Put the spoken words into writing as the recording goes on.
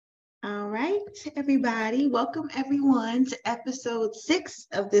right, everybody. Welcome everyone to episode 6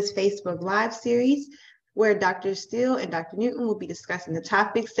 of this Facebook Live series, where Dr. Steele and Dr. Newton will be discussing the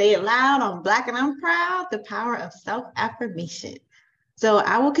topic, say it loud, I'm Black and I'm proud, the power of self-affirmation. So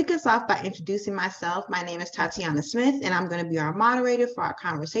I will kick us off by introducing myself. My name is Tatyana Smith, and I'm going to be our moderator for our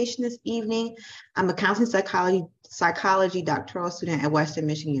conversation this evening. I'm a counseling psychology doctoral student at Western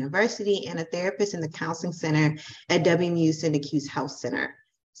Michigan University and a therapist in the Counseling Center at WMU Syndicuse Health Center.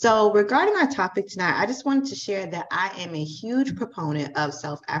 So regarding our topic tonight, I just wanted to share that I am a huge proponent of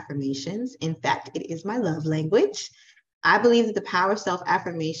self-affirmations. In fact, it is my love language. I believe that the power of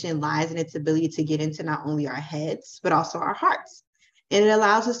self-affirmation lies in its ability to get into not only our heads, but also our hearts. And it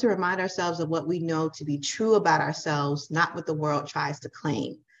allows us to remind ourselves of what we know to be true about ourselves, not what the world tries to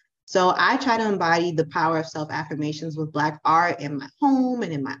claim. So I try to embody the power of self-affirmations with Black art in my home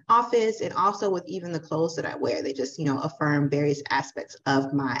and in my office, and also with even the clothes that I wear. They just, affirm various aspects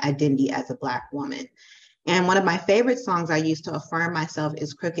of my identity as a Black woman. And one of my favorite songs I use to affirm myself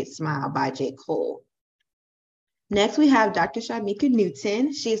is Crooked Smile by J. Cole. Next, we have Dr. Shamika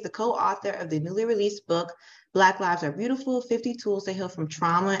Newton. She is the co-author of the newly released book, Black Lives Are Beautiful, 50 Tools to Heal from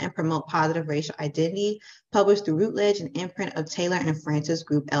Trauma and Promote Positive Racial Identity, published through Routledge and imprint of Taylor and Francis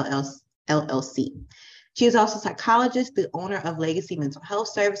Group LLC. She is also a psychologist, the owner of Legacy Mental Health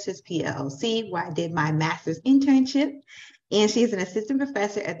Services, PLLC, where I did my master's internship, and she is an assistant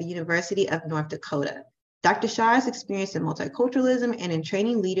professor at the University of North Dakota. Dr. Char is experienced in multiculturalism and in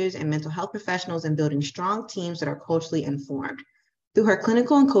training leaders and mental health professionals in building strong teams that are culturally informed. Through her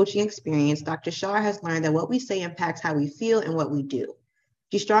clinical and coaching experience, Dr. Char has learned that what we say impacts how we feel and what we do.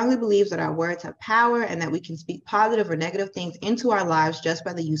 She strongly believes that our words have power and that we can speak positive or negative things into our lives just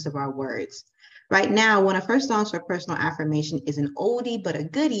by the use of our words. Right now, one of her songs for personal affirmation is an oldie but a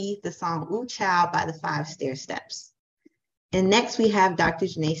goodie, the song Ooh Child by the 5 Stair Steps. And next we have Dr.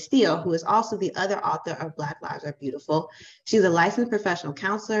 Janeé Steele, who is also the other author of Black Lives Are Beautiful. She's a licensed professional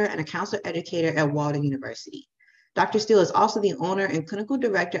counselor and a counselor educator at Walden University. Dr. Steele is also the owner and clinical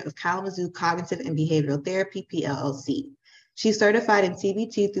director of Kalamazoo Cognitive and Behavioral Therapy, PLLC. She's certified in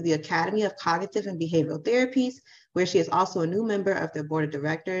CBT through the Academy of Cognitive and Behavioral Therapies, where she is also a new member of their board of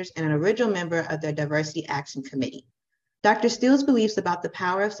directors and an original member of their Diversity Action Committee. Dr. Steele's beliefs about the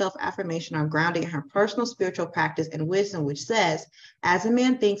power of self-affirmation are grounded in her personal spiritual practice and wisdom, which says, as a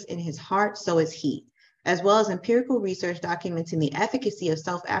man thinks in his heart, so is he, as well as empirical research documenting the efficacy of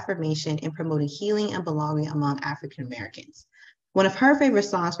self-affirmation in promoting healing and belonging among African Americans. One of her favorite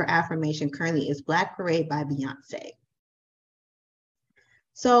songs for affirmation currently is Black Parade by Beyonce.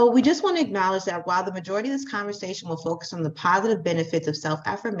 So we just want to acknowledge that while the majority of this conversation will focus on the positive benefits of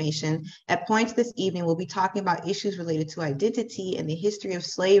self-affirmation, at points this evening, we'll be talking about issues related to identity and the history of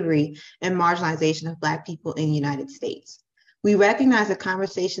slavery and marginalization of Black people in the United States. We recognize that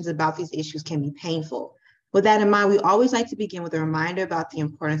conversations about these issues can be painful. With that in mind, we always like to begin with a reminder about the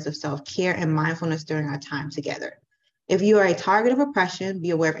importance of self-care and mindfulness during our time together. If you are a target of oppression, be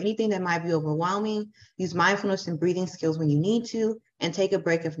aware of anything that might be overwhelming, use mindfulness and breathing skills when you need to, and take a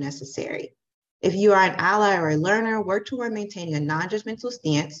break if necessary. If you are an ally or a learner, work toward maintaining a non-judgmental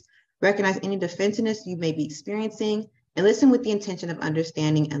stance, recognize any defensiveness you may be experiencing, and listen with the intention of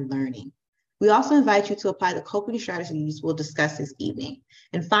understanding and learning. We also invite you to apply the coping strategies we'll discuss this evening.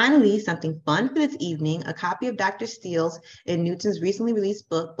 And finally, something fun for this evening, a copy of Dr. Steele's and Newton's recently released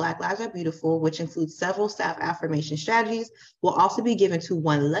book, Black Lives Are Beautiful, which includes several self-affirmation strategies, will also be given to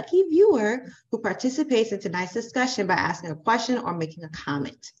one lucky viewer who participates in tonight's discussion by asking a question or making a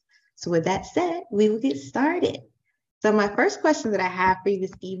comment. So with that said, we will get started. So my first question that I have for you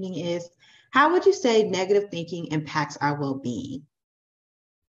this evening is, how would you say negative thinking impacts our well-being?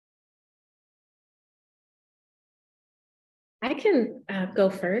 I can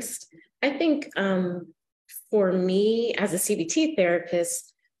go first. I think for me as a CBT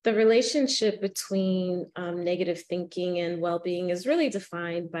therapist, the relationship between negative thinking and well-being is really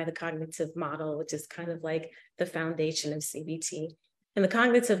defined by the cognitive model, which is kind of like the foundation of CBT. And the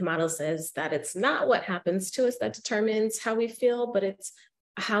cognitive model says that it's not what happens to us that determines how we feel, but it's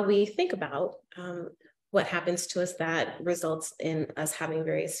how we think about what happens to us that results in us having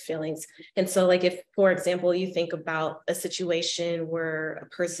various feelings. And so like if, for example, you think about a situation where a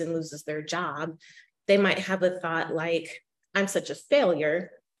person loses their job, they might have a thought like, I'm such a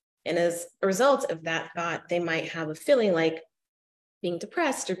failure. And as a result of that thought, they might have a feeling like being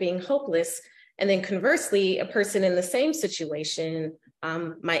depressed or being hopeless. And then conversely, a person in the same situation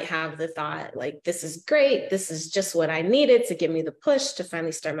might have the thought like, this is great. This is just what I needed to give me the push to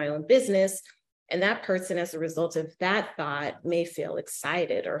finally start my own business. And that person, as a result of that thought, may feel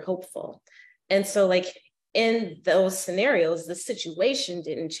excited or hopeful. And so like in those scenarios, the situation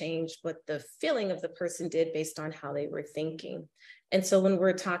didn't change, but the feeling of the person did based on how they were thinking. And so when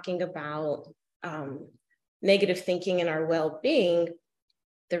we're talking about negative thinking and our well-being,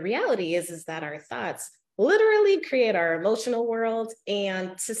 the reality is that our thoughts literally create our emotional world,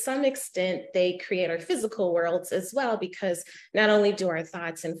 and to some extent they create our physical worlds as well, because not only do our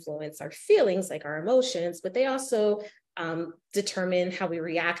thoughts influence our feelings, like our emotions, but they also determine how we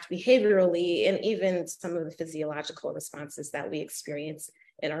react behaviorally, and even some of the physiological responses that we experience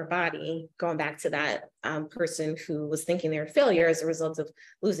in our body. Going back to that person who was thinking they were a failure as a result of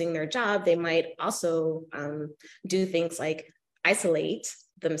losing their job, they might also do things like isolate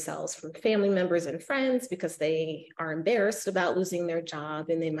themselves from family members and friends because they are embarrassed about losing their job,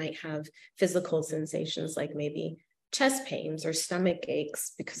 and they might have physical sensations like maybe chest pains or stomach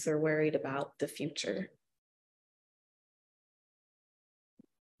aches because they're worried about the future.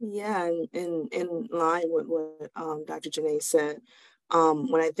 Yeah, and in line with what Dr. Janeé said,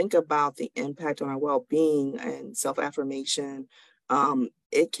 when I think about the impact on our well-being and self-affirmation,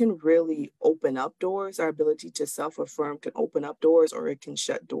 it can really open up doors. Our ability to self-affirm can open up doors, or it can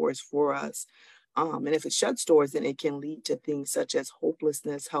shut doors for us. And if it shuts doors, then it can lead to things such as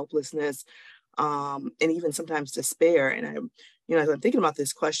hopelessness, helplessness, and even sometimes despair. And as I'm thinking about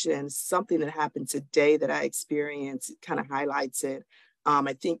this question, something that happened today that I experienced kind of highlights it.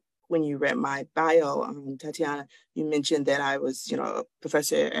 I think when you read my bio, Tatyana, you mentioned that I was, a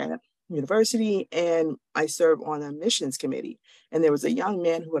professor at university, and I serve on a missions committee. And there was a young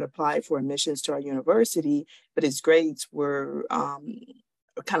man who had applied for admissions to our university, but his grades were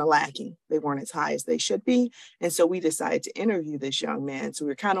kind of lacking. They weren't as high as they should be. And so we decided to interview this young man. So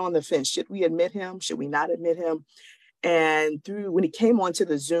we were kind of on the fence. Should we admit him? Should we not admit him? And when he came onto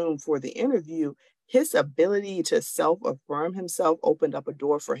the Zoom for the interview, his ability to self-affirm himself opened up a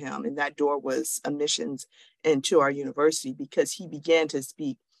door for him. And that door was admissions into our university, because he began to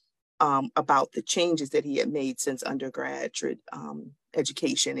speak about the changes that he had made since undergraduate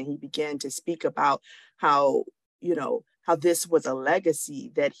education. And he began to speak about how, how this was a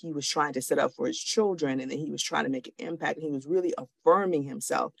legacy that he was trying to set up for his children, and that he was trying to make an impact. And he was really affirming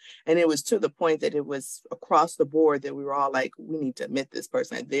himself. And it was to the point that it was across the board that we were all like, we need to admit this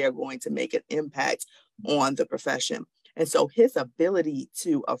person, and they are going to make an impact on the profession. And so his ability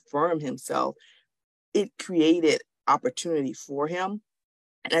to affirm himself, it created opportunity for him.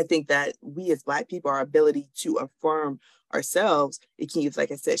 And I think that we as Black people, our ability to affirm ourselves, it can,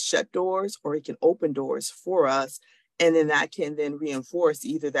 like I said, shut doors, or it can open doors for us. And then that can then reinforce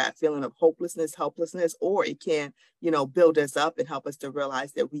either that feeling of hopelessness, helplessness, or it can, build us up and help us to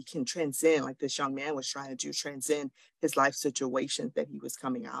realize that we can transcend, like this young man was trying to do, transcend his life situations that he was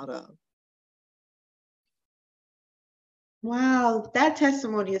coming out of. Wow, that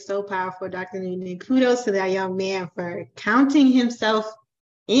testimony is so powerful, Dr. Newton. Kudos to that young man for counting himself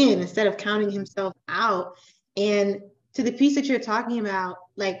in instead of counting himself out. And to the piece that you're talking about,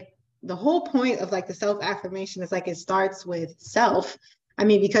 like the whole point of like the self-affirmation is like it starts with self. I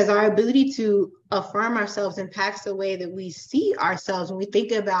mean, because our ability to affirm ourselves impacts the way that we see ourselves. When we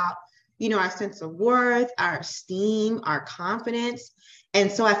think about, our sense of worth, our esteem, our confidence. And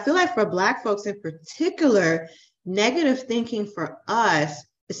so I feel like for Black folks in particular, negative thinking for us,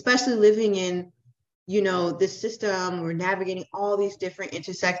 especially living in this system, we're navigating all these different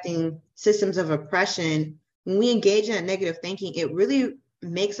intersecting systems of oppression. When we engage in that negative thinking, it really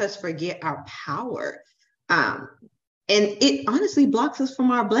makes us forget our power. And it honestly blocks us from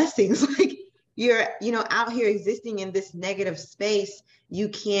our blessings. Like you're, out here existing in this negative space, you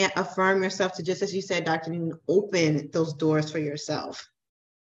can't affirm yourself to, just as you said, Dr. Newton, open those doors for yourself.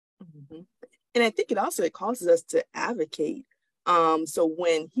 Mm-hmm. And I think it causes us to advocate. So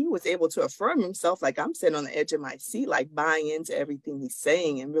when he was able to affirm himself, like I'm sitting on the edge of my seat, like buying into everything he's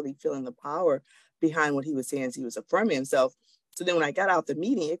saying and really feeling the power behind what he was saying as he was affirming himself. So then when I got out the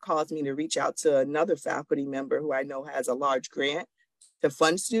meeting, it caused me to reach out to another faculty member who I know has a large grant to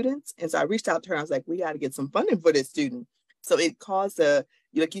fund students. And so I reached out to her. I was like, we got to get some funding for this student. So it caused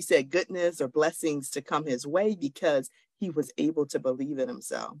like you said, goodness or blessings to come his way because he was able to believe in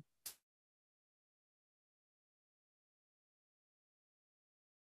himself.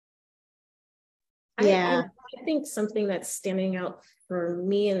 Yeah. I think something that's standing out for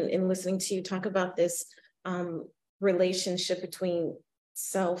me in listening to you talk about this relationship between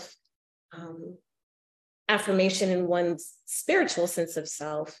self affirmation and one's spiritual sense of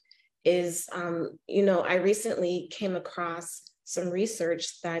self is, I recently came across some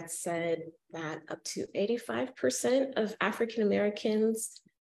research that said that up to 85% of African Americans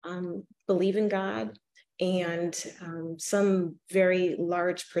believe in God. And some very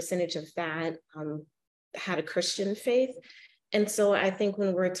large percentage of that had a Christian faith. And so I think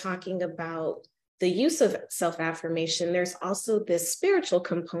when we're talking about the use of self-affirmation, there's also this spiritual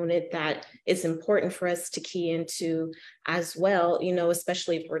component that is important for us to key into as well,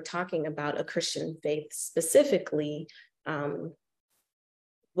 especially if we're talking about a Christian faith specifically,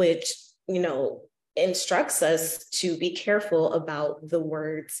 which, instructs us to be careful about the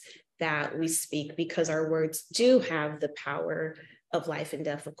words that we speak, because our words do have the power of life and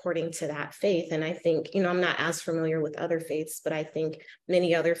death according to that faith. And I think, I'm not as familiar with other faiths, but I think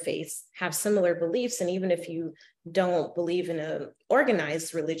many other faiths have similar beliefs. And even if you don't believe in an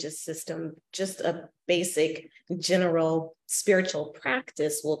organized religious system, just a basic general spiritual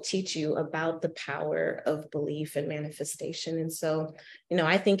practice will teach you about the power of belief and manifestation. And so,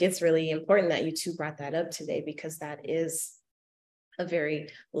 I think it's really important that you two brought that up today, because that is a very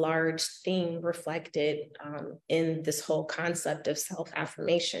large theme reflected in this whole concept of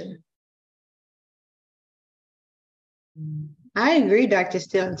self-affirmation. I agree, Dr.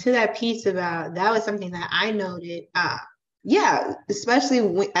 Steele. And to that piece about, that was something that I noted.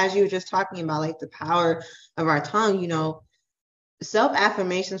 Especially as you were just talking about, like the power of our tongue,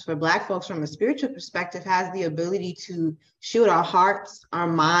 self-affirmations for Black folks from a spiritual perspective has the ability to shield our hearts, our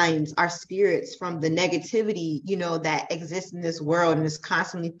minds, our spirits from the negativity, that exists in this world and is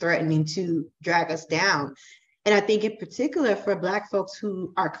constantly threatening to drag us down. And I think in particular for Black folks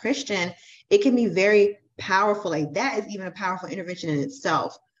who are Christian, it can be very powerful. Like that is even a powerful intervention in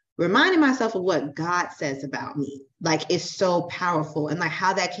itself. Reminding myself of what God says about me, like, is so powerful, and like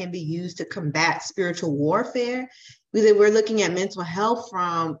how that can be used to combat spiritual warfare. Because we're looking at mental health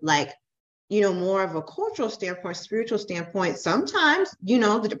from more of a cultural standpoint, spiritual standpoint. Sometimes,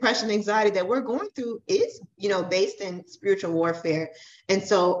 the depression and anxiety that we're going through is, based in spiritual warfare. And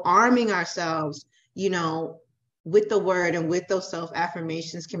so arming ourselves, with the word and with those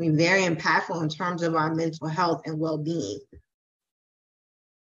self-affirmations can be very impactful in terms of our mental health and well-being.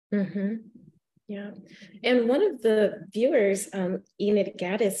 Mm-hmm. Yeah. And one of the viewers, Enid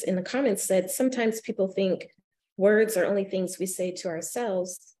Gaddis, in the comments said, sometimes people think words are only things we say to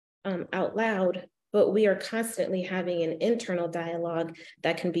ourselves out loud, but we are constantly having an internal dialogue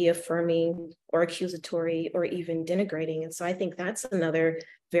that can be affirming or accusatory or even denigrating. And so I think that's another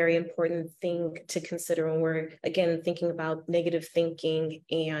very important thing to consider when we're, again, thinking about negative thinking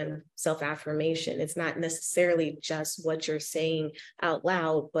and self-affirmation. It's not necessarily just what you're saying out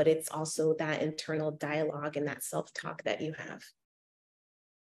loud, but it's also that internal dialogue and that self-talk that you have.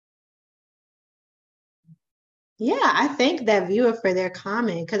 Yeah, I thank that viewer for their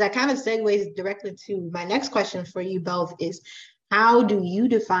comment, because that kind of segues directly to my next question for you both is, how do you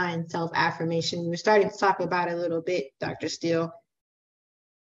define self-affirmation? You were starting to talk about it a little bit, Dr. Steele.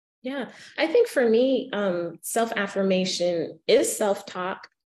 Yeah, I think for me, self-affirmation is self-talk,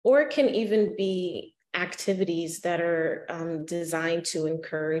 or it can even be activities that are designed to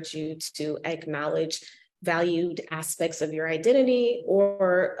encourage you to acknowledge valued aspects of your identity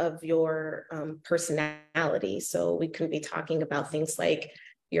or of your personality. So we could be talking about things like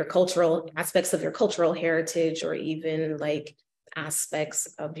your cultural aspects of your cultural heritage, or even like aspects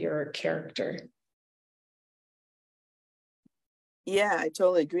of your character. Yeah, I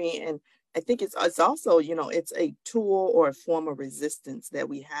totally agree. And I think it's also, it's a tool or a form of resistance that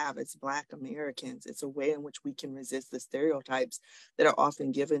we have as Black Americans. It's a way in which we can resist the stereotypes that are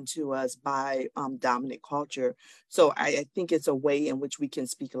often given to us by dominant culture. So I think it's a way in which we can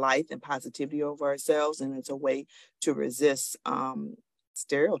speak life and positivity over ourselves. And it's a way to resist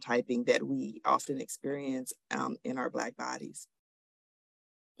stereotyping that we often experience in our Black bodies.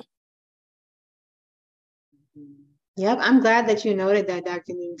 Yep, I'm glad that you noted that,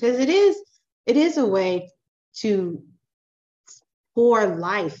 Dr. Neem, because it is a way to pour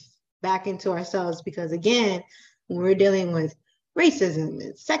life back into ourselves. Because again, when we're dealing with racism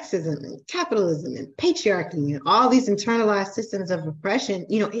and sexism and capitalism and patriarchy and all these internalized systems of oppression,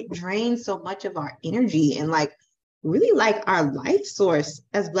 it drains so much of our energy and really our life source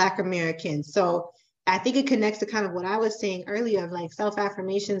as Black Americans. So I think it connects to kind of what I was saying earlier of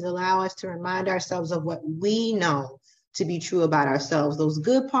self-affirmations allow us to remind ourselves of what we know to be true about ourselves, those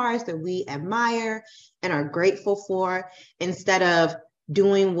good parts that we admire and are grateful for, instead of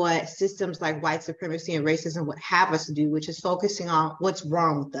doing what systems like white supremacy and racism would have us do, which is focusing on what's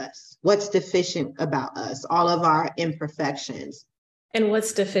wrong with us, what's deficient about us, all of our imperfections. And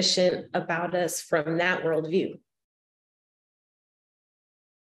what's deficient about us from that worldview.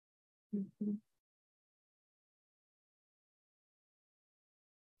 Mm-hmm.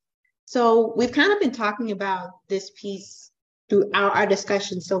 So we've kind of been talking about this piece throughout our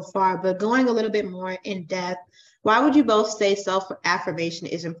discussion so far, but going a little bit more in depth, Why would you both say self-affirmation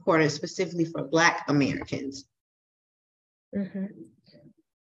is important specifically for Black Americans? Mm-hmm.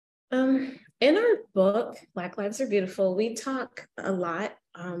 In our book, Black Lives Are Beautiful, we talk a lot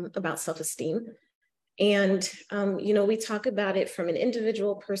about self-esteem. And, we talk about it from an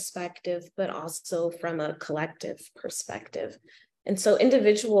individual perspective, but also from a collective perspective. And so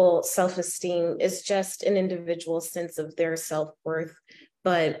individual self-esteem is just an individual sense of their self-worth,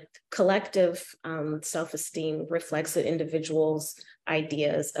 but collective self-esteem reflects an individual's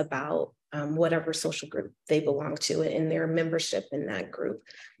ideas about whatever social group they belong to and their membership in that group.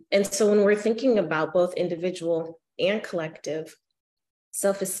 And so when we're thinking about both individual and collective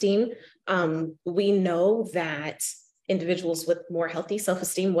self-esteem, we know that individuals with more healthy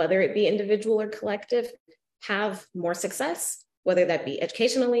self-esteem, whether it be individual or collective, have more success, whether that be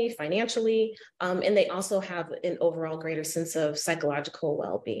educationally, financially, and they also have an overall greater sense of psychological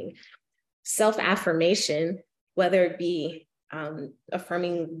well-being. Self-affirmation, whether it be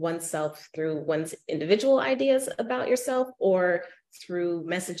affirming oneself through one's individual ideas about yourself or through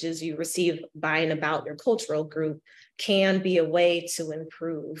messages you receive by and about your cultural group, can be a way to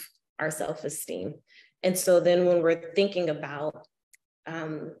improve our self-esteem. And so then when we're thinking about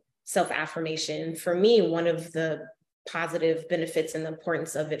self-affirmation, for me, one of the positive benefits and the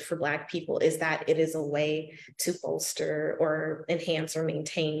importance of it for Black people is that it is a way to bolster or enhance or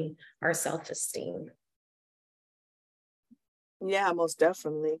maintain our self-esteem. Yeah, most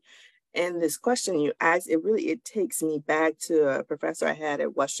definitely. And this question you asked, it takes me back to a professor I had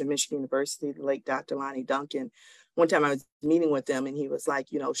at Western Michigan University, the late Dr. Lonnie Duncan. One time I was meeting with him and he was like,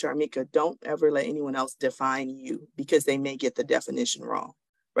 Sharmika, don't ever let anyone else define you because they may get the definition wrong,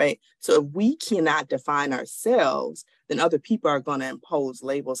 right? So if we cannot define ourselves, then other people are going to impose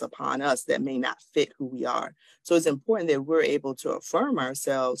labels upon us that may not fit who we are. So it's important that we're able to affirm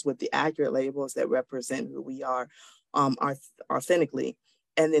ourselves with the accurate labels that represent who we are authentically.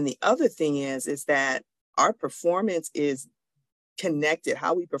 And then the other thing is that our performance is connected,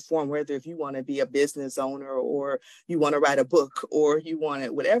 how we perform, whether if you want to be a business owner or you want to write a book or you want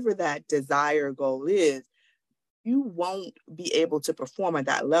to, whatever that desire goal is, you won't be able to perform at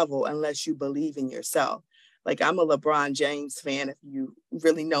that level unless you believe in yourself. Like I'm a LeBron James fan. If you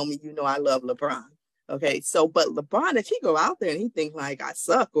really know me, you know I love LeBron. Okay, so but LeBron, if he go out there and he think like I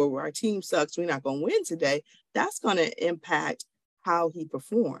suck or our team sucks, we're not going to win today, that's going to impact how he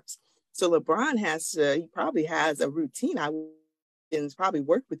performs. So LeBron he probably has a routine. And probably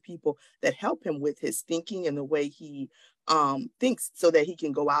worked with people that help him with his thinking and the way he thinks so that he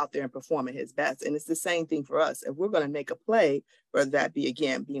can go out there and perform at his best. And it's the same thing for us. If we're going to make a play, whether that be,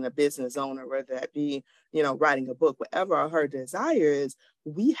 again, being a business owner, whether that be, writing a book, whatever our desire is,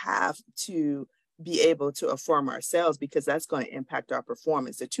 we have to be able to affirm ourselves because that's going to impact our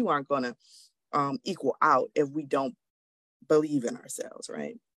performance. The two aren't going to equal out if we don't believe in ourselves,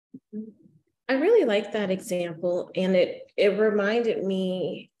 right? I really like that example. And it reminded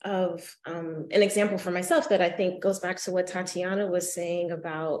me of an example for myself that I think goes back to what Tatyana was saying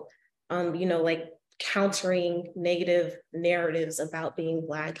about, like countering negative narratives about being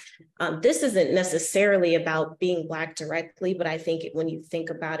Black. This isn't necessarily about being Black directly, but I think when you think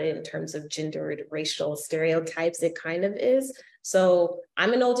about it in terms of gendered racial stereotypes, it kind of is. So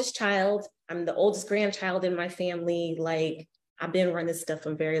I'm an oldest child. I'm the oldest grandchild in my family. Like, I've been running stuff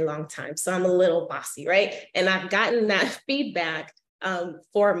for a very long time. So I'm a little bossy, right? And I've gotten that feedback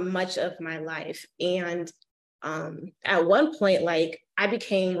for much of my life. And at one point, like I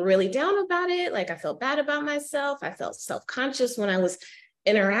became really down about it. Like I felt bad about myself. I felt self-conscious when I was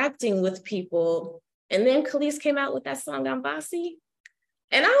interacting with people. And then Khalees came out with that song, I'm Bossy.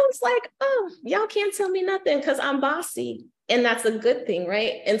 And I was like, oh, y'all can't tell me nothing because I'm bossy. And that's a good thing,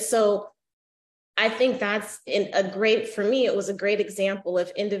 right? And so I think that's for me, it was a great example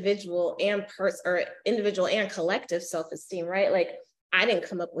of individual and collective self-esteem, right? Like I didn't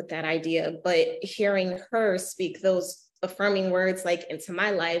come up with that idea, but hearing her speak those affirming words like into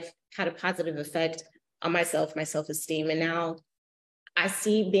my life had a positive effect on myself, my self-esteem. And now I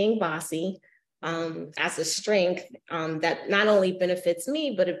see being bossy as a strength that not only benefits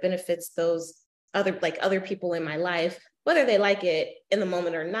me, but it benefits those other people in my life, whether they like it in the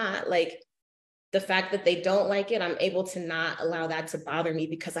moment or not. Like the fact that they don't like it, I'm able to not allow that to bother me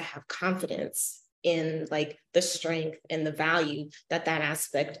because I have confidence in like the strength and the value that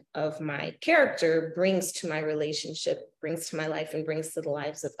aspect of my character brings to my relationship, brings to my life, and brings to the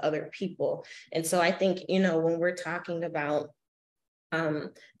lives of other people. And so I think, when we're talking about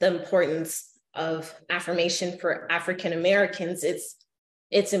the importance of affirmation for African Americans, it's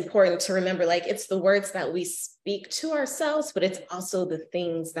it's important to remember, like, it's the words that we speak to ourselves, but it's also the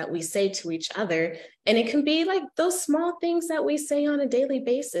things that we say to each other. And it can be like those small things that we say on a daily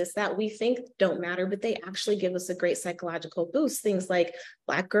basis that we think don't matter, but they actually give us a great psychological boost. Things like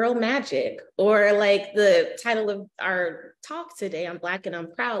Black Girl Magic, or like the title of our talk today, I'm Black and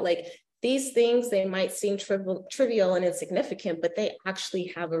I'm Proud. Like, these things, they might seem trivial and insignificant, but they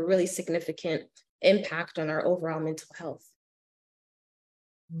actually have a really significant impact on our overall mental health.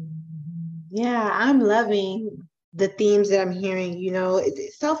 Yeah, I'm loving the themes that I'm hearing.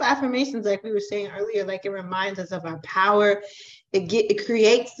 Self-affirmations, like we were saying earlier, like, it reminds us of our power. It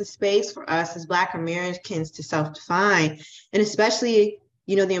creates the space for us as Black Americans to self-define, and especially,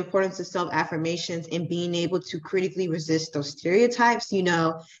 the importance of self-affirmations and being able to critically resist those stereotypes,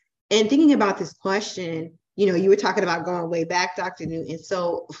 and thinking about this question, you were talking about going way back, Dr. Newton.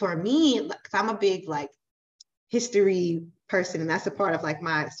 So for me, because I'm a big history person, and that's a part of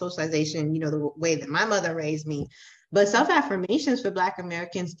my socialization, the way that my mother raised me. But self-affirmations for Black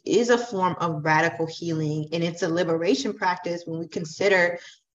Americans is a form of radical healing, and it's a liberation practice when we consider,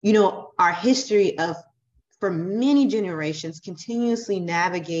 our history of, for many generations, continuously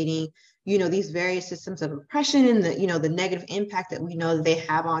navigating, these various systems of oppression and the negative impact that we know that they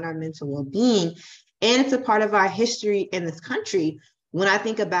have on our mental well-being. And it's a part of our history in this country. When I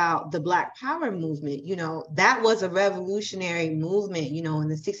think about the Black Power movement, that was a revolutionary movement, in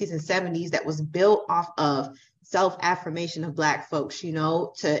the 60s and 70s that was built off of self-affirmation of Black folks,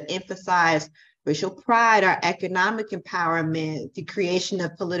 to emphasize racial pride, our economic empowerment, the creation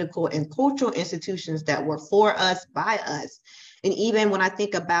of political and cultural institutions that were for us, by us. And even when I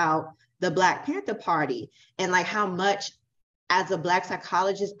think about the Black Panther Party and how much, as a Black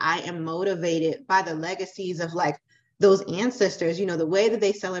psychologist, I am motivated by the legacies of those ancestors, the way that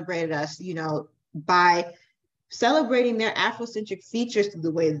they celebrated us, by celebrating their Afrocentric features through the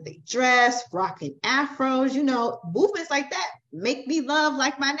way that they dress, rocking afros, movements like that make me love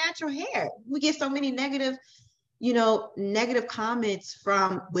my natural hair. We get so many negative comments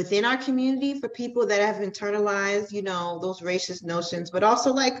from within our community for people that have internalized, those racist notions, but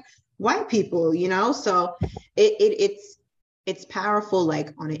also white people, so it's powerful,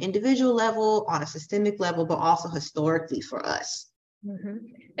 on an individual level, on a systemic level, but also historically for us. Mm-hmm.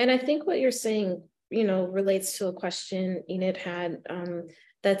 And I think what you're saying, relates to a question Enid had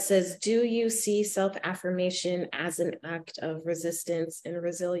that says, do you see self-affirmation as an act of resistance and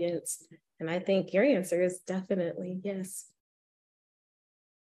resilience? And I think your answer is definitely yes.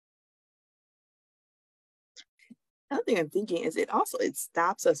 Another thing I'm thinking is it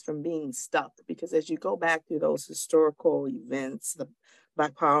stops us from being stuck, because as you go back through those historical events, the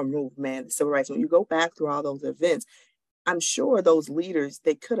Black Power movement, the Civil Rights, when you go back through all those events, I'm sure those leaders,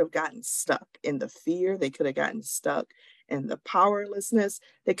 they could have gotten stuck in the fear, they could have gotten stuck in the powerlessness,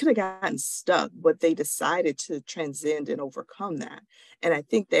 they could have gotten stuck, but they decided to transcend and overcome that. And I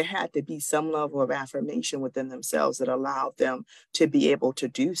think there had to be some level of affirmation within themselves that allowed them to be able to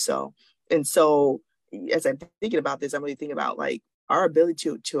do so. And so, as I'm thinking about this, I'm really thinking about our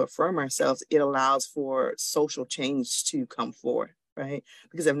ability to affirm ourselves. It allows for social change to come forward, right?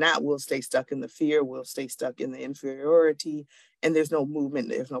 Because if not, we'll stay stuck in the fear, we'll stay stuck in the inferiority, and there's no movement,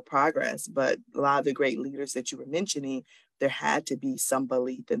 there's no progress. But a lot of the great leaders that you were mentioning, there had to be some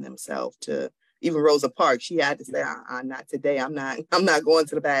belief in themselves. To even Rosa Parks, she had to say, I'm not today, I'm not going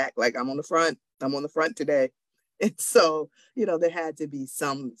to the back, I'm on the front today. And so, there had to be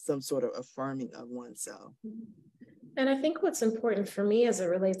some sort of affirming of oneself. And I think what's important for me as it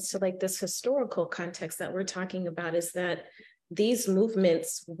relates to this historical context that we're talking about is that these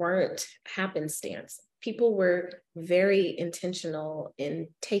movements weren't happenstance. People were very intentional in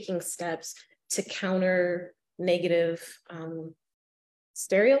taking steps to counter negative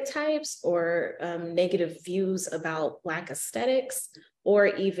stereotypes or negative views about Black aesthetics, or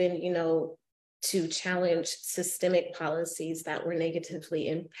even, to challenge systemic policies that were negatively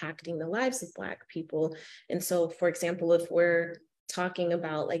impacting the lives of Black people. And so, for example, if we're talking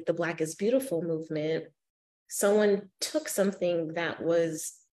about the Black is Beautiful movement, someone took something that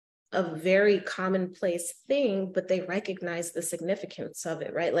was a very commonplace thing, but they recognized the significance of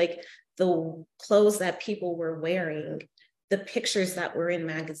it, right? The clothes that people were wearing, the pictures that were in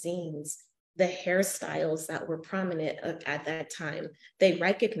magazines, the hairstyles that were prominent at that time, they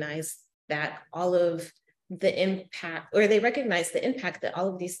recognized that all of the impact, or they recognize the impact that all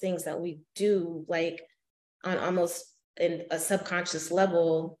of these things that we do, on almost in a subconscious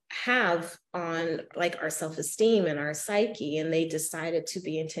level, have on our self-esteem and our psyche. And they decided to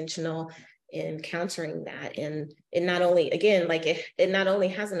be intentional in countering that. And it not only, again, it not only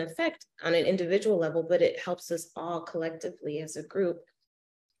has an effect on an individual level, but it helps us all collectively as a group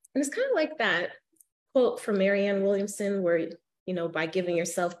And it's kind of like that quote from Marianne Williamson, where, by giving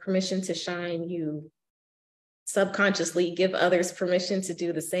yourself permission to shine, you subconsciously give others permission to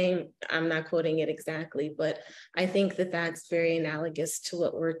do the same. I'm not quoting it exactly, but I think that that's very analogous to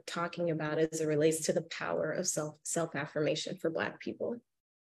what we're talking about as it relates to the power of self-affirmation for Black people.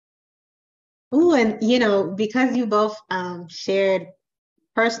 Oh, and because you both shared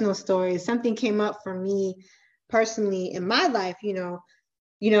personal stories, something came up for me personally in my life,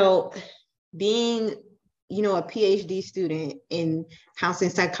 being a PhD student in counseling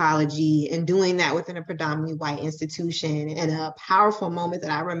psychology and doing that within a predominantly white institution, and a powerful moment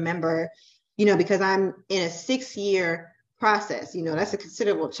that I remember, because I'm in a 6-year process, that's a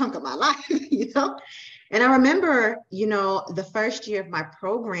considerable chunk of my life, And I remember, the first year of my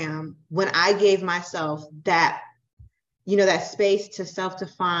program, when I gave myself that, that space to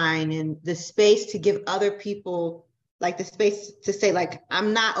self-define, and the space to give other people like the space to say, like,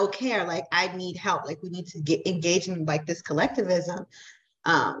 I'm not okay, or like, I need help. Like, we need to get engaged in like this collectivism.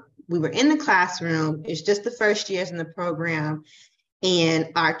 We were in the classroom. It's just the first years in the program. And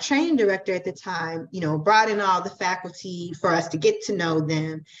our training director at the time, brought in all the faculty for us to get to know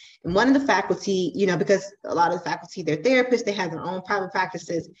them. And one of the faculty, because a lot of the faculty, they're therapists, they have their own private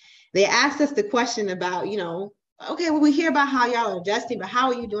practices. They asked us the question about, okay, well, we hear about how y'all are adjusting, but how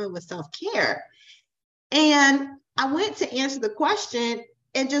are you doing with self-care? And I went to answer the question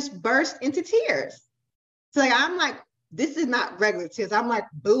and just burst into tears. So like, I'm like, this is not regular tears. I'm like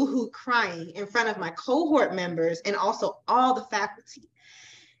boohoo crying in front of my cohort members and also all the faculty.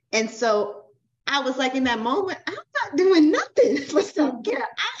 And so I was like, in that moment, I'm not doing nothing for self-care.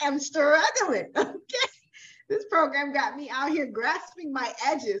 I am struggling. Okay. This program got me out here grasping my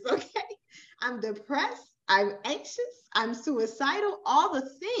edges. Okay. I'm depressed. I'm anxious. I'm suicidal, all the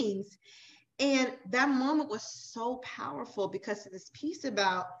things. And that moment was so powerful, because this piece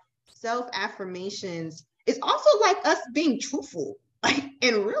about self-affirmations is also like us being truthful, like,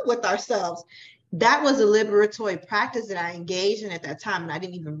 and real with ourselves. That was a liberatory practice that I engaged in at that time, and I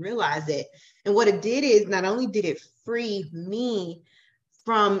didn't even realize it. And what it did is, not only did it free me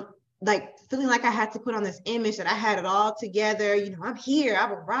from like feeling like I had to put on this image that I had it all together, I'm here,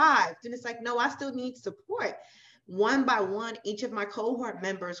 I've arrived. And it's like, no, I still need support. One by one, each of my cohort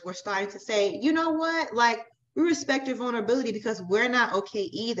members were starting to say, you know what, like, we respect your vulnerability because we're not okay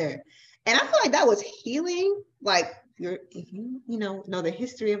either. And I feel like that was healing. Like, if you know the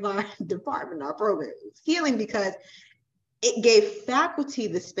history of our department, our program, it's healing, because it gave faculty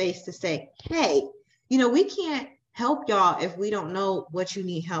the space to say, hey, we can't help y'all if we don't know what you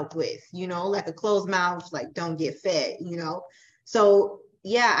need help with, like a closed mouth, like, don't get fed, So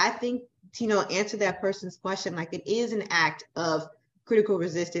yeah, I think, answer that person's question, like, it is an act of critical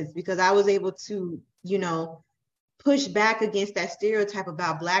resistance, because I was able to, push back against that stereotype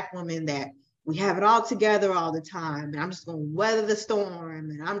about Black women that we have it all together all the time, and I'm just going to weather the storm,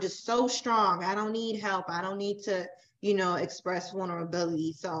 and I'm just so strong. I don't need help. I don't need to, express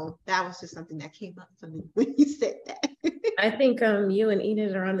vulnerability. So that was just something that came up for me when you said that. I think you and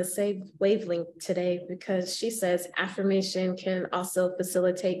Enid are on the same wavelength today, because she says affirmation can also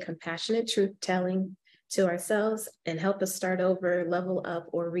facilitate compassionate truth telling to ourselves and help us start over, level up,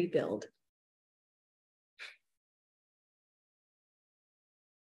 or rebuild.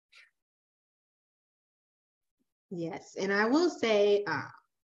 Yes, and I will say,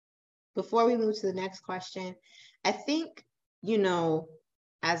 before we move to the next question, I think,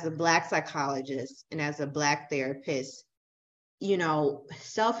 as a Black psychologist and as a Black therapist,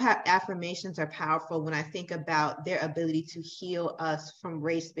 self-affirmations are powerful when I think about their ability to heal us from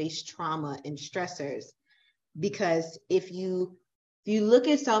race-based trauma and stressors. Because if you look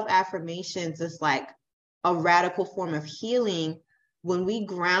at self-affirmations as like a radical form of healing, when we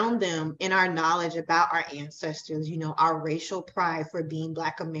ground them in our knowledge about our ancestors, our racial pride for being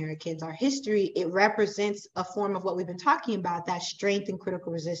Black Americans, our history, it represents a form of what we've been talking about, that strength and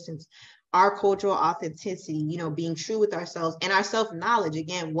critical resistance, our cultural authenticity, being true with ourselves, and our self-knowledge,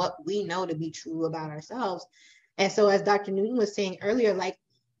 again, what we know to be true about ourselves. And so, as Dr. Newton was saying earlier, like,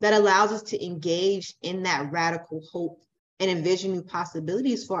 that allows us to engage in that radical hope and envision new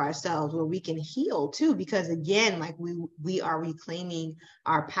possibilities for ourselves, where we can heal too, because again, like, we are reclaiming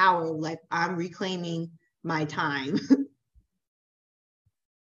our power. Like, I'm reclaiming my time.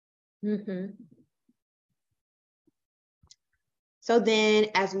 Mm-hmm. So then,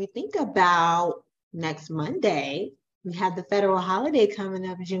 as we think about next Monday, we have the federal holiday coming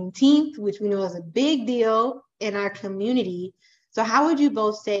up, Juneteenth, which we know is a big deal in our community. So how would you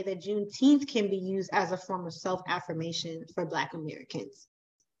both say that Juneteenth can be used as a form of self-affirmation for Black Americans?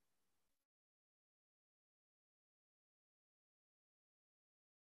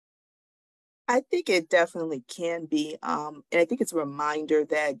 I think it definitely can be. And I think it's a reminder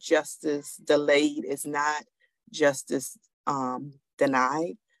that justice delayed is not justice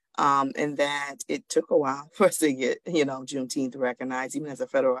denied. And that it took a while for us to get, Juneteenth recognized, even as a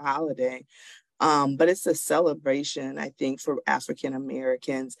federal holiday. But it's a celebration, I think, for African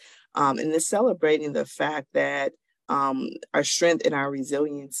Americans. And it's celebrating the fact that our strength and our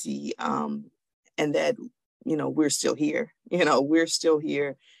resiliency, and that, we're still here, we're still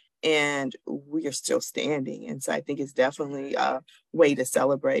here and we are still standing. And so I think it's definitely a way to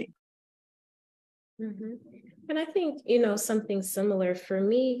celebrate. Mhm. And I think, something similar for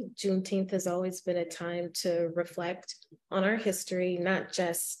me, Juneteenth has always been a time to reflect on our history, not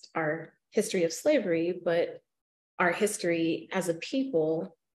just our history of slavery, but our history as a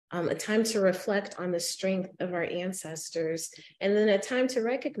people, a time to reflect on the strength of our ancestors, and then a time to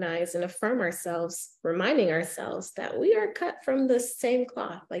recognize and affirm ourselves, reminding ourselves that we are cut from the same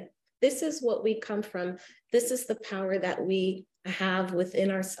cloth. Like, this is what we come from. This is the power that we have within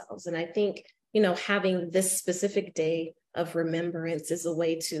ourselves. And I think, having this specific day of remembrance is a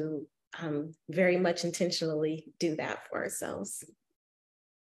way to very much intentionally do that for ourselves.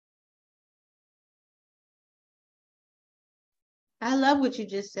 I love what you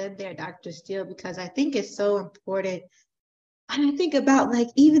just said there, Dr. Steele, because I think it's so important. And I think about like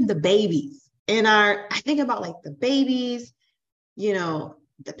even the babies I think about like the babies, the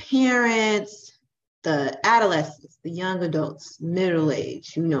parents, the adolescents, the young adults, middle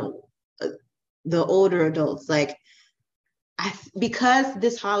age, the older adults. Like, because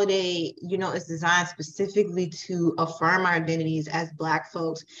this holiday, is designed specifically to affirm our identities as Black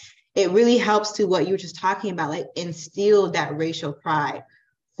folks, it really helps to what you were just talking about, like instill that racial pride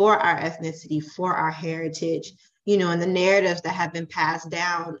for our ethnicity, for our heritage, and the narratives that have been passed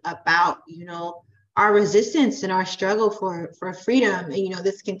down about, our resistance and our struggle for freedom, and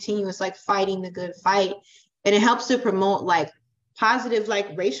this continuous like fighting the good fight. And it helps to promote like positive like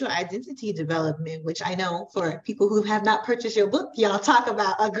racial identity development, which I know for people who have not purchased your book, y'all talk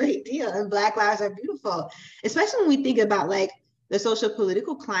about a great deal. And Black Lives Are Beautiful, especially when we think about like the social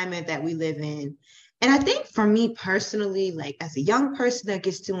political climate that we live in. And I think for me personally, like as a young person that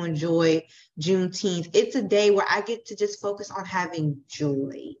gets to enjoy Juneteenth, it's a day where I get to just focus on having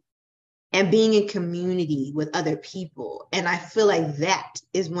joy and being in community with other people. And I feel like that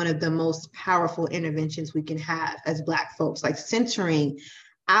is one of the most powerful interventions we can have as Black folks, like centering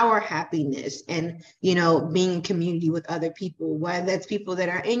our happiness and, being in community with other people, whether that's people that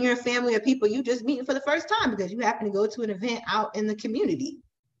are in your family or people you just meeting for the first time because you happen to go to an event out in the community.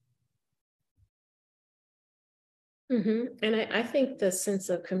 Mm-hmm. And I think the sense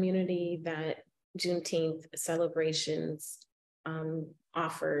of community that Juneteenth celebrations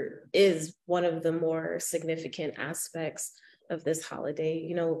offer is one of the more significant aspects of this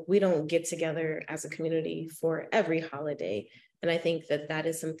holiday. We don't get together as a community for every holiday. And I think that that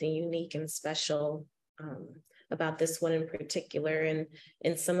is something unique and special about this one in particular. And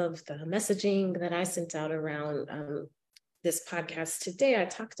in some of the messaging that I sent out around this podcast today, I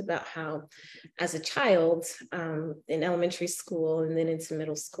talked about how as a child in elementary school and then into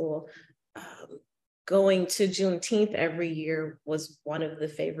middle school, going to Juneteenth every year was one of the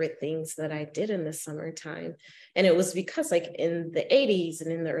favorite things that I did in the summertime. And it was because like in the 80s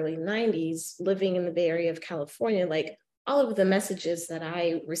and in the early 90s, living in the Bay Area of California, like all of the messages that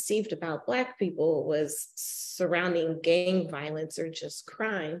I received about Black people was surrounding gang violence or just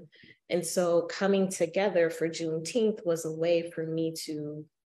crime. And so coming together for Juneteenth was a way for me to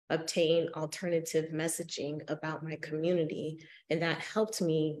obtain alternative messaging about my community. And that helped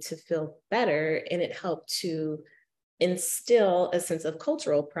me to feel better. And it helped to instill a sense of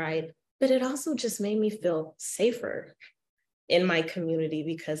cultural pride, but it also just made me feel safer in my community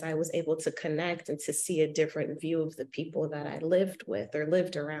because I was able to connect and to see a different view of the people that I lived with or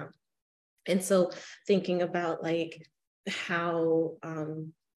lived around. And so thinking about like how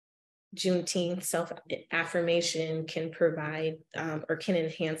Juneteenth self-affirmation can provide or can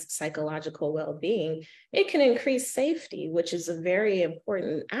enhance psychological well-being, it can increase safety, which is a very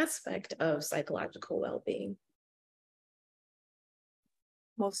important aspect of psychological well-being.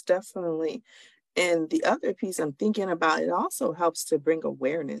 Most definitely. And the other piece I'm thinking about, it also helps to bring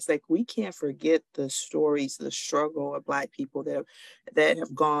awareness. Like we can't forget the stories, the struggle of Black people that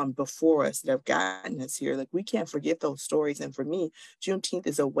have gone before us, that have gotten us here. Like we can't forget those stories. And for me, Juneteenth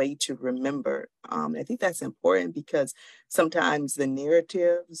is a way to remember. I think that's important because sometimes the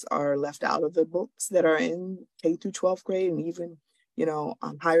narratives are left out of the books that are in K through 12th grade and even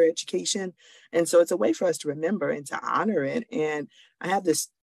higher education. And so it's a way for us to remember and to honor it. And I have this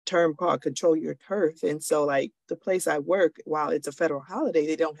term called control your turf. And so like the place I work, while it's a federal holiday,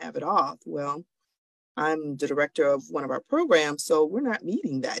 they don't have it off. Well, I'm the director of one of our programs, so we're not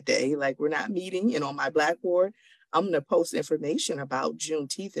meeting that day. Like we're not meeting, and on my Blackboard, I'm going to post information about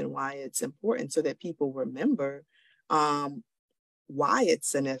Juneteenth and why it's important so that people remember um, why it's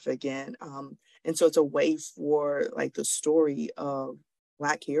significant. And so it's a way for like the story of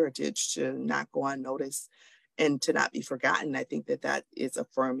Black heritage to not go unnoticed and to not be forgotten. I think that that is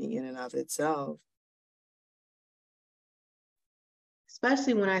affirming in and of itself.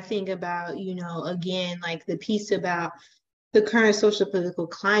 Especially when I think about, again, like the piece about the current social political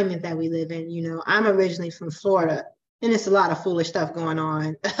climate that we live in. I'm originally from Florida, and it's a lot of foolish stuff going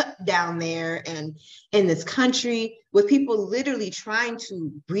on down there and in this country with people literally trying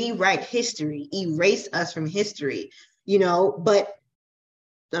to rewrite history, erase us from history, but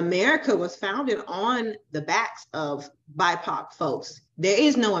America was founded on the backs of BIPOC folks. There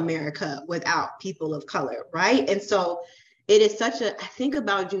is no America without people of color, right? And so it is I think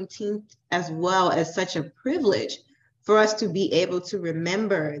about Juneteenth as well as such a privilege for us to be able to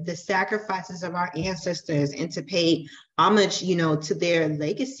remember the sacrifices of our ancestors and to pay homage, to their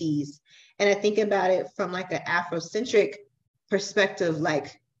legacies. And I think about it from like an Afrocentric perspective,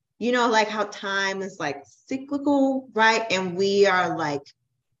 like, like how time is like cyclical, right? And we are like,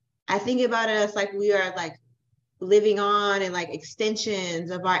 I think about it as like we are like living on and like extensions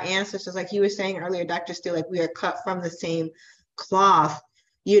of our ancestors, like you were saying earlier, Dr. Steele, like we are cut from the same cloth,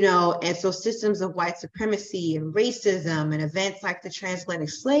 and so systems of white supremacy and racism and events like the transatlantic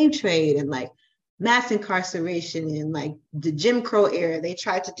slave trade and like mass incarceration and like the Jim Crow era, they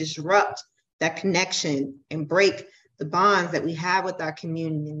tried to disrupt that connection and break the bonds that we have with our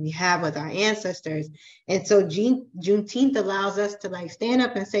community and we have with our ancestors. And so Juneteenth allows us to like stand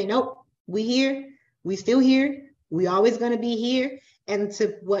up and say, nope, we here, we still here, we always going to be here. And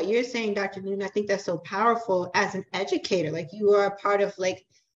to what you're saying, Dr. Newton, I think that's so powerful as an educator. Like you are a part of like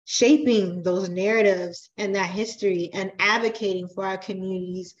shaping those narratives and that history and advocating for our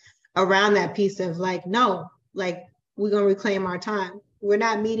communities around that piece of like, no, like we're going to reclaim our time. We're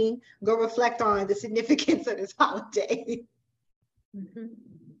not meeting, go reflect on the significance of this holiday. Mm-hmm.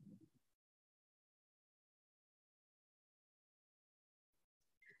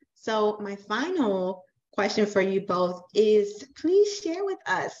 So my final question for you both is, please share with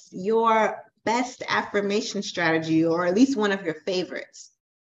us your best affirmation strategy, or at least one of your favorites.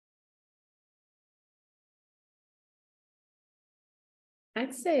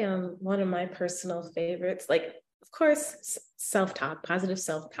 I'd say one of my personal favorites, like, of course, self-talk, positive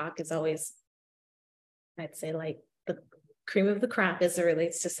self-talk is always, I'd say, like the cream of the crop as it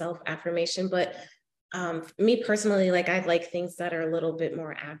relates to self-affirmation. But me personally, like I like things that are a little bit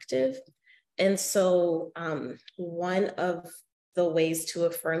more active. And so one of the ways to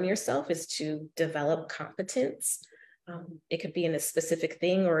affirm yourself is to develop competence. It could be in a specific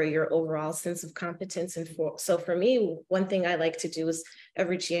thing or your overall sense of competence. And so for me, one thing I like to do is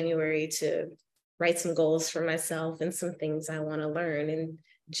every January to write some goals for myself and some things I want to learn, and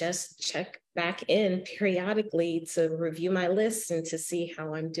just check back in periodically to review my list and to see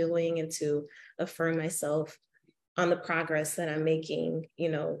how I'm doing and to affirm myself on the progress that I'm making,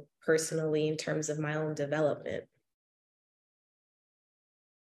 personally in terms of my own development.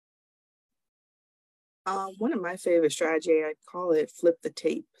 One of my favorite strategy, I call it flip the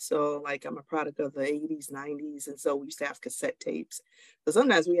tape. So like I'm a product of the 80s, 90s. And so we used to have cassette tapes. So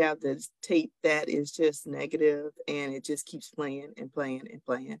sometimes we have this tape that is just negative and it just keeps playing and playing and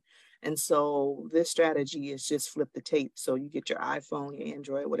playing. And so this strategy is just flip the tape. So you get your iPhone, your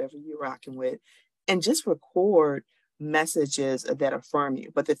Android, whatever you're rocking with, and just record messages that affirm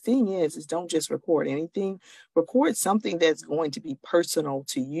you. But the thing is don't just record anything. Record something that's going to be personal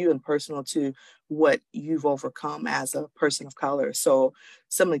to you and personal to what you've overcome as a person of color. So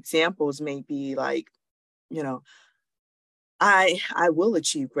some examples may be like, I will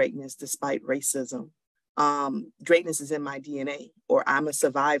achieve greatness despite racism. Greatness is in my DNA, or I'm a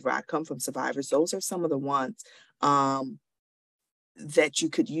survivor. I come from survivors. Those are some of the ones that you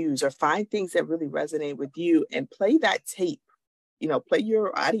could use, or find things that really resonate with you and play that tape. Play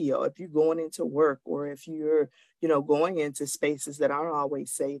your audio if you're going into work, or if you're, going into spaces that aren't always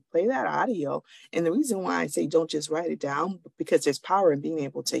safe, play that audio. And the reason why I say don't just write it down, because there's power in being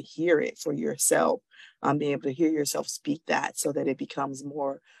able to hear it for yourself, being able to hear yourself speak that so that it becomes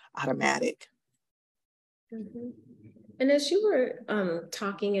more automatic. Mm-hmm. And as you were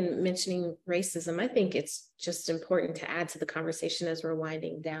talking and mentioning racism, I think it's just important to add to the conversation as we're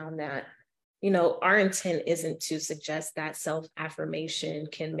winding down that, our intent isn't to suggest that self-affirmation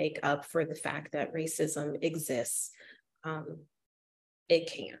can make up for the fact that racism exists.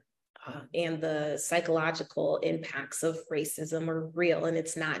 it can. And the psychological impacts of racism are real, and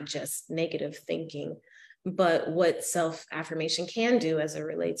it's not just negative thinking. But what self-affirmation can do as it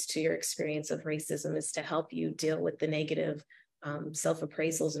relates to your experience of racism is to help you deal with the negative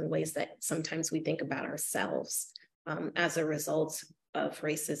self-appraisals in ways that sometimes we think about ourselves as a result of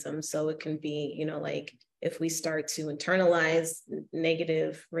racism. So it can be, you know, like if we start to internalize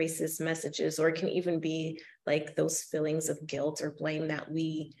negative racist messages, or it can even be like those feelings of guilt or blame that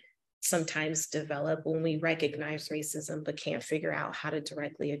we sometimes develop when we recognize racism, but can't figure out how to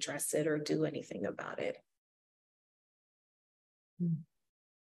directly address it or do anything about it.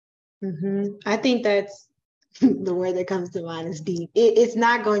 Mm-hmm. I think that's the word that comes to mind is deep. It's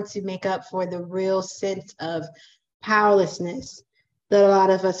not going to make up for the real sense of powerlessness that a lot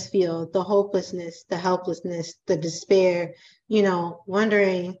of us feel, the hopelessness, the helplessness, the despair, you know,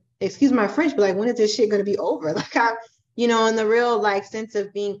 wondering, excuse my French, but like, when is this shit going to be over? Like, you know, in the real like sense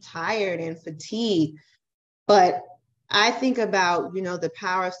of being tired and fatigued. But I think about, you know, the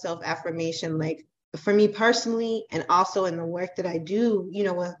power of self-affirmation, like for me personally, and also in the work that I do, you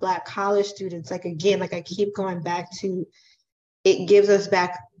know, with Black college students, like, again, like I keep going back to, it gives us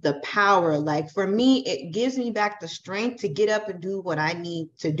back the power. Like for me, it gives me back the strength to get up and do what I need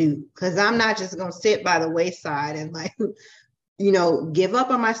to do. Cause I'm not just going to sit by the wayside and like, you know, give up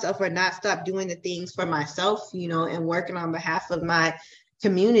on myself or not stop doing the things for myself, you know, and working on behalf of my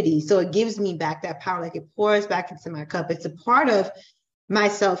community. So it gives me back that power. Like it pours back into my cup. It's a part of my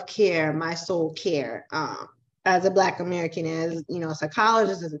self-care, my soul care, as a Black American, as, you know, a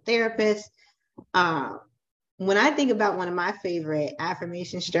psychologist, as a therapist. When I think about one of my favorite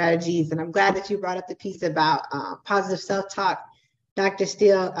affirmation strategies, and I'm glad that you brought up the piece about positive self-talk, Dr.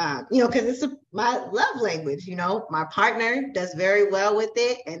 Steele, you know, because it's my love language, you know, my partner does very well with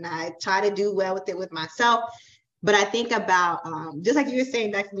it, and I try to do well with it with myself. But I think about, just like you were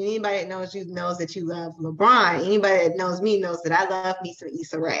saying, Dr. Anybody that knows you knows that you love LeBron. Anybody that knows me knows that I love me some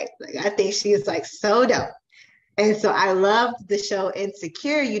Issa Rae. Like, I think she is like so dope. And so I loved the show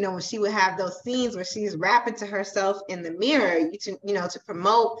Insecure, you know, when she would have those scenes where she's rapping to herself in the mirror, you know, to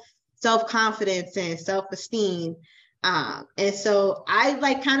promote self-confidence and self-esteem. And so I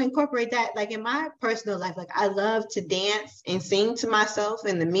like kind of incorporate that like in my personal life. Like I love to dance and sing to myself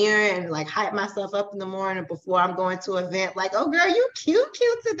in the mirror and like hype myself up in the morning before I'm going to an event. Like, oh girl, you cute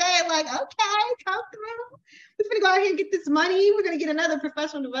today. Like, okay, come through. We're gonna go out here and get this money. We're gonna get another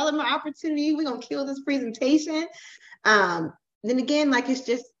professional development opportunity. We're gonna kill this presentation. Then again, like it's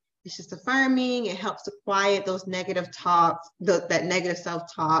just affirming. It helps to quiet those negative talks, that negative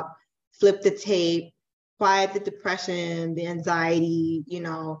self-talk, flip the tape, quiet the depression, the anxiety, you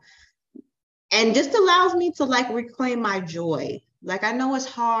know, and just allows me to like reclaim my joy. Like I know it's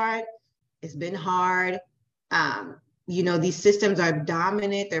hard. It's been hard. You know, these systems are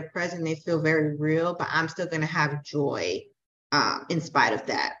dominant, they're present, they feel very real, but I'm still going to have joy in spite of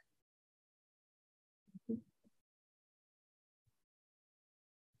that.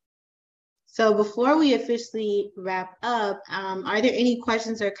 So before we officially wrap up, are there any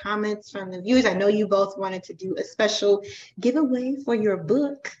questions or comments from the viewers? I know you both wanted to do a special giveaway for your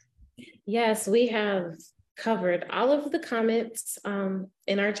book. Yes, we have covered all of the comments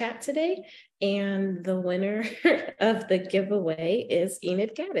in our chat today, and the winner of the giveaway is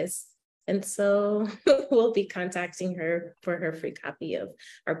Enid Gaddis. And so we'll be contacting her for her free copy of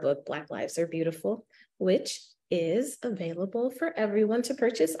our book, Black Lives Are Beautiful, which is available for everyone to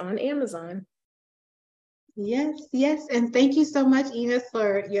purchase on Amazon. Yes, yes. And thank you so much, Enid,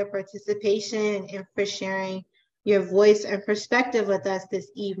 for your participation and for sharing your voice and perspective with us this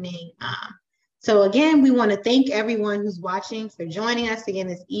evening. So again, we want to thank everyone who's watching for joining us again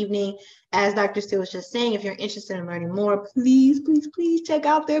this evening. As Dr. Steele was just saying, if you're interested in learning more, please check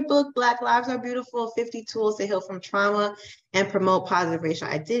out their book, Black Lives Are Beautiful, 50 Tools to Heal from Trauma and Promote Positive Racial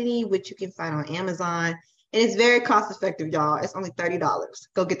Identity, which you can find on Amazon. And it's very cost effective, y'all. It's only $30.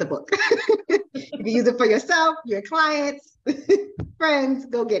 Go get the book. You can use it for yourself, your clients, friends,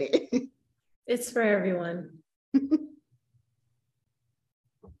 go get it. It's for everyone.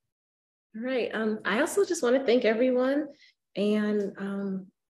 All right. I also just want to thank everyone, and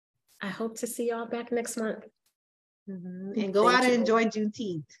I hope to see y'all back next month. Mm-hmm. And go out and enjoy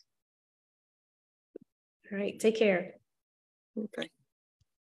Juneteenth. All right. Take care. Okay.